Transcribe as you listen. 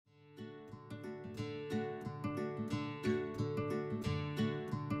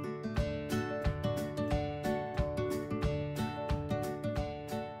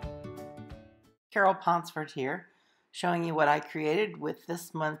Carol Ponsford here, showing you what I created with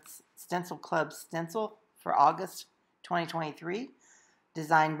this month's StencilClub stencil for August 2023,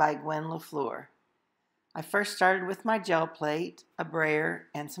 designed by Gwen LaFleur. I first started with my gel plate, a brayer,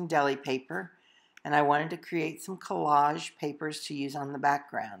 and some deli paper, and I wanted to create some collage papers to use on the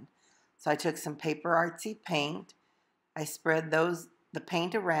background. So I took some paper artsy paint, I spread the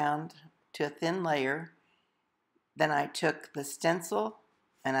paint around to a thin layer, then I took the stencil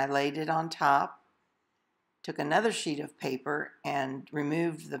and I laid it on top, took another sheet of paper and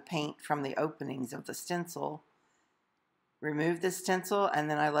removed the paint from the openings of the stencil, removed the stencil, and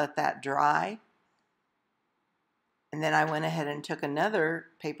then I let that dry. And then I went ahead and took another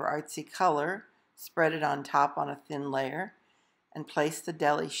paper artsy color, spread it on top on a thin layer, and placed the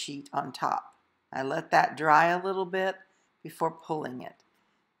deli sheet on top. I let that dry a little bit before pulling it.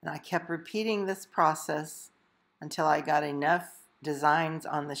 And I kept repeating this process until I got enough designs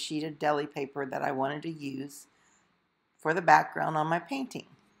on the sheet of deli paper that I wanted to use for the background on my painting.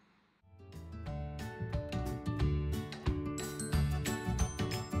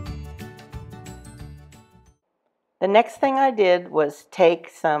 The next thing I did was take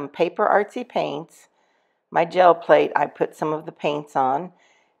some paper artsy paints, my gel plate, I put some of the paints on,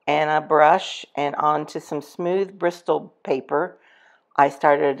 and a brush, and onto some smooth Bristol paper I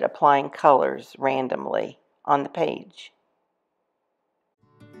started applying colors randomly on the page.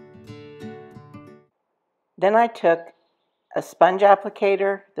 Then I took a sponge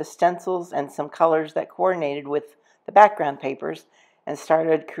applicator, the stencils, and some colors that coordinated with the background papers and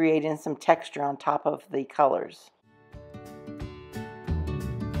started creating some texture on top of the colors.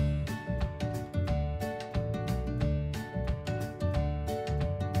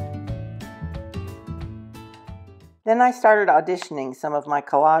 Then I started auditioning some of my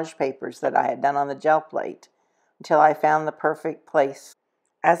collage papers that I had done on the gel plate until I found the perfect place.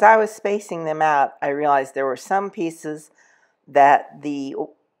 As I was spacing them out, I realized there were some pieces that the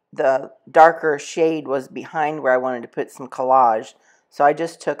darker shade was behind where I wanted to put some collage. So I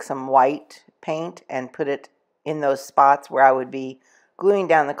just took some white paint and put it in those spots where I would be gluing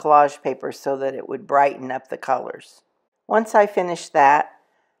down the collage paper so that it would brighten up the colors. Once I finished that,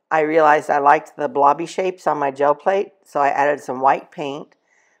 I realized I liked the blobby shapes on my gel plate, so I added some white paint,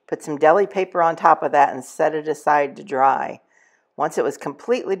 put some deli paper on top of that, and set it aside to dry. Once it was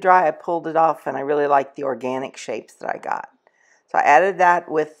completely dry, I pulled it off, and I really liked the organic shapes that I got. So I added that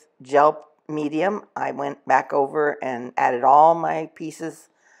with gel medium. I went back over and added all my pieces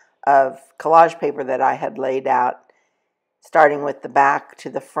of collage paper that I had laid out, starting with the back to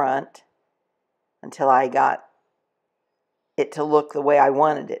the front, until I got it to look the way I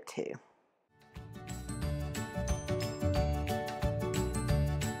wanted it to.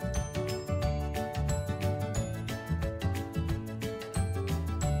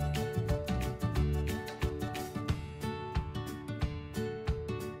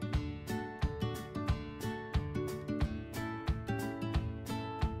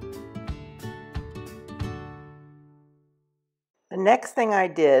 The next thing I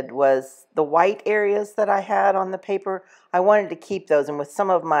did was the white areas that I had on the paper. I wanted to keep those, and with some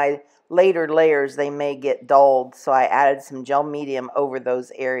of my later layers they may get dulled, so I added some gel medium over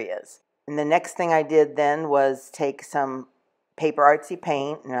those areas. And the next thing I did then was take some paper artsy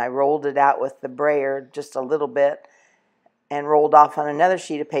paint and I rolled it out with the brayer just a little bit and rolled off on another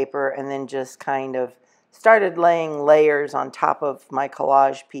sheet of paper, and then just kind of started laying layers on top of my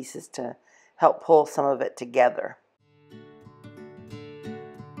collage pieces to help pull some of it together.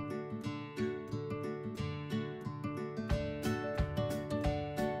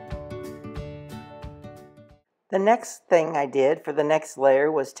 The next thing I did for the next layer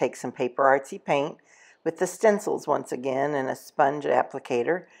was take some paper artsy paint with the stencils once again and a sponge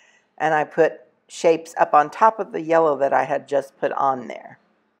applicator, and I put shapes up on top of the yellow that I had just put on there.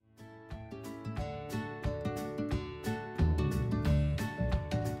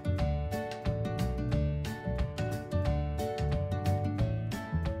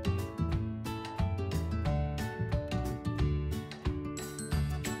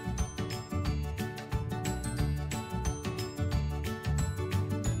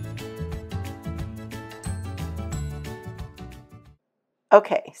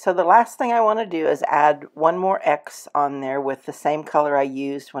 Okay, so the last thing I want to do is add one more X on there with the same color I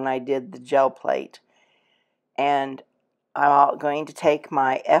used when I did the gel plate. And I'm going to take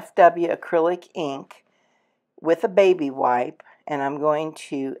my FW acrylic ink with a baby wipe, and I'm going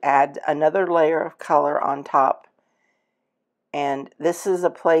to add another layer of color on top. And this is a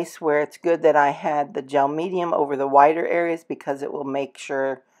place where it's good that I had the gel medium over the whiter areas, because it will make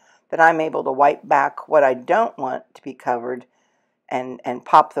sure that I'm able to wipe back what I don't want to be covered and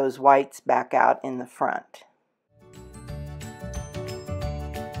pop those whites back out in the front.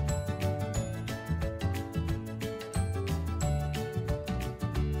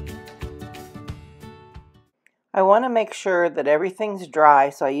 I want to make sure that everything's dry,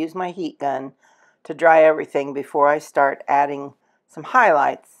 so I use my heat gun to dry everything before I start adding some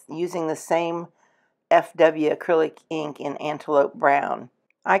highlights using the same FW acrylic ink in Antelope Brown.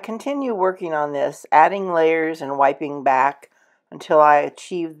 I continue working on this, adding layers and wiping back until I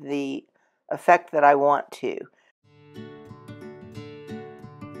achieve the effect that I want to.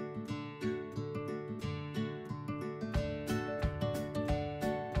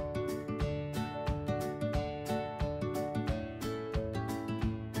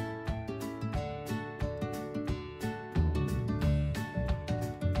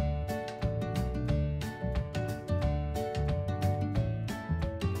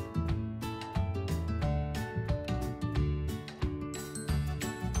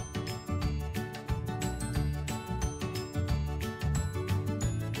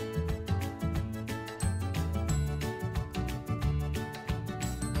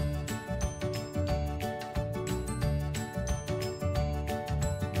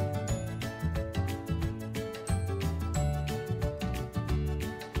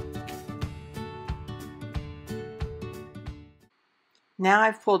 Now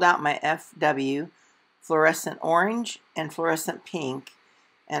I've pulled out my FW fluorescent orange and fluorescent pink,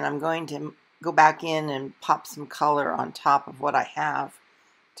 and I'm going to go back in and pop some color on top of what I have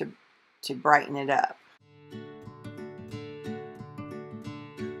to brighten it up.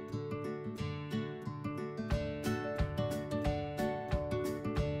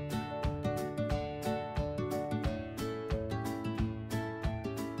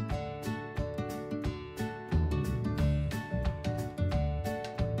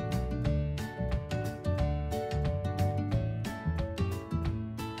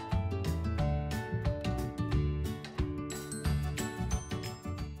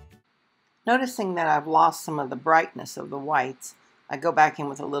 Noticing that I've lost some of the brightness of the whites, I go back in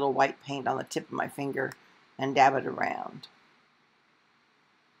with a little white paint on the tip of my finger and dab it around.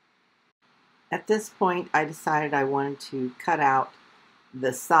 At this point, I decided I wanted to cut out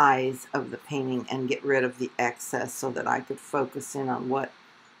the size of the painting and get rid of the excess so that I could focus in on what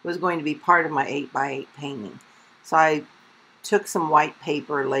was going to be part of my 8x8 painting. So I took some white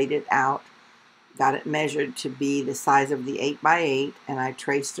paper, laid it out, got it measured to be the size of the 8x8, and I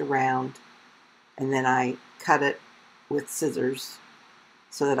traced around, and then I cut it with scissors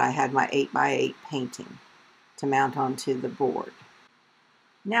so that I had my 8x8 painting to mount onto the board.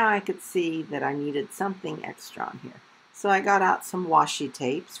 Now I could see that I needed something extra on here. So I got out some washi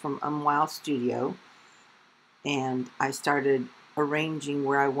tapes from StencilGirl Studio, and I started arranging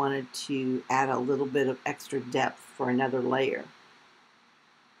where I wanted to add a little bit of extra depth for another layer.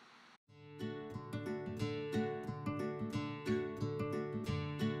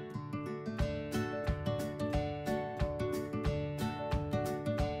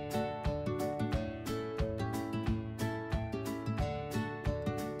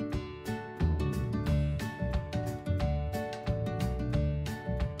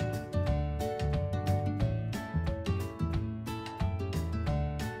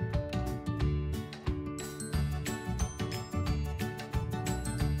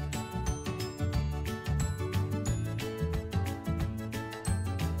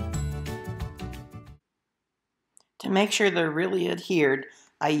 To make sure they're really adhered,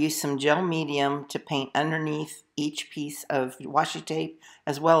 I use some gel medium to paint underneath each piece of washi tape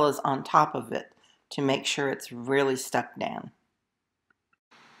as well as on top of it to make sure it's really stuck down.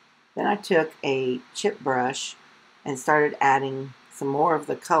 Then I took a chip brush and started adding some more of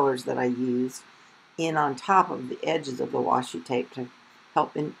the colors that I used in on top of the edges of the washi tape to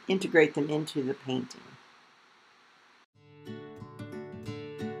help integrate them into the painting.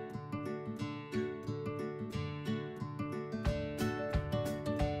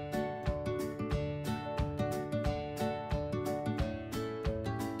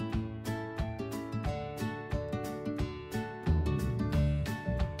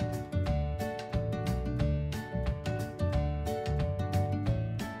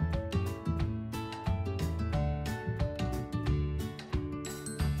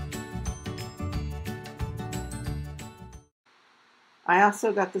 I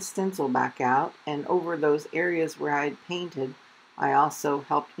also got the stencil back out, and over those areas where I had painted, I also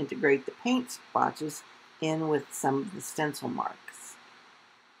helped integrate the paint splotches in with some of the stencil marks.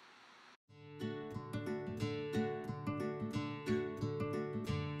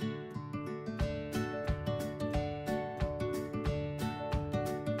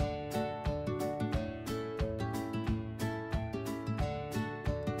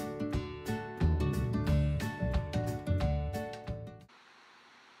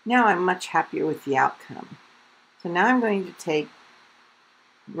 Now I'm much happier with the outcome. So now I'm going to take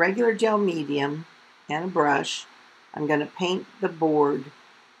regular gel medium and a brush. I'm going to paint the board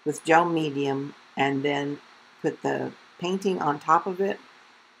with gel medium and then put the painting on top of it,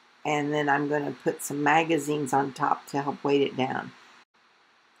 and then I'm going to put some magazines on top to help weight it down.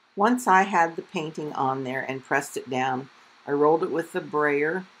 Once I had the painting on there and pressed it down, I rolled it with the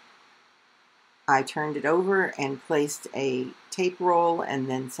brayer. I turned it over and placed a tape roll and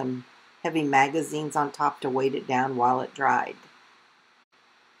then some heavy magazines on top to weight it down while it dried.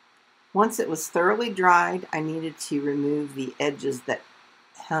 Once it was thoroughly dried, I needed to remove the edges that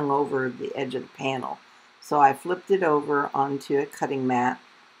hung over the edge of the panel. So I flipped it over onto a cutting mat.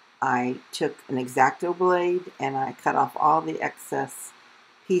 I took an X-Acto blade and I cut off all the excess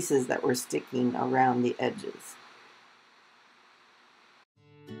pieces that were sticking around the edges.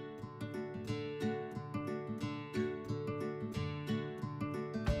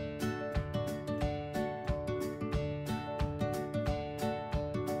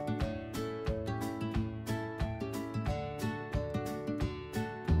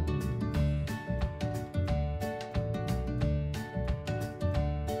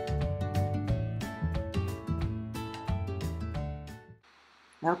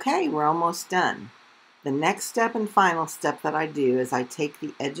 Okay, we're almost done. The next step and final step that I do is I take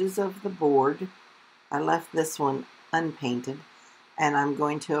the edges of the board. I left this one unpainted, and I'm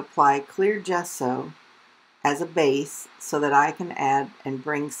going to apply clear gesso as a base so that I can add and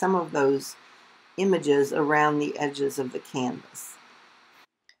bring some of those images around the edges of the canvas.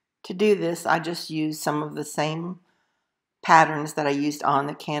 To do this, I just use some of the same patterns that I used on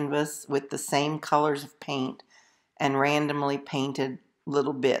the canvas with the same colors of paint and randomly painted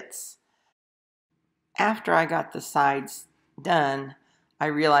little bits. After I got the sides done, I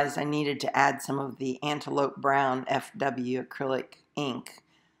realized I needed to add some of the Antelope Brown FW acrylic ink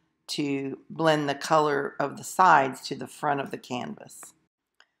to blend the color of the sides to the front of the canvas.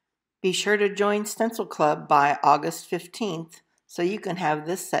 Be sure to join Stencil Club by August 15th so you can have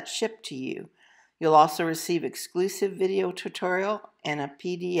this set shipped to you. You'll also receive exclusive video tutorial and a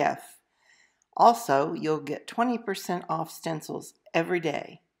PDF. Also, you'll get 20% off stencils every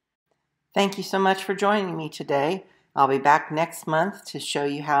day. Thank you so much for joining me today. I'll be back next month to show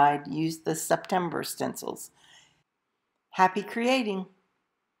you how I'd use the September stencils. Happy creating!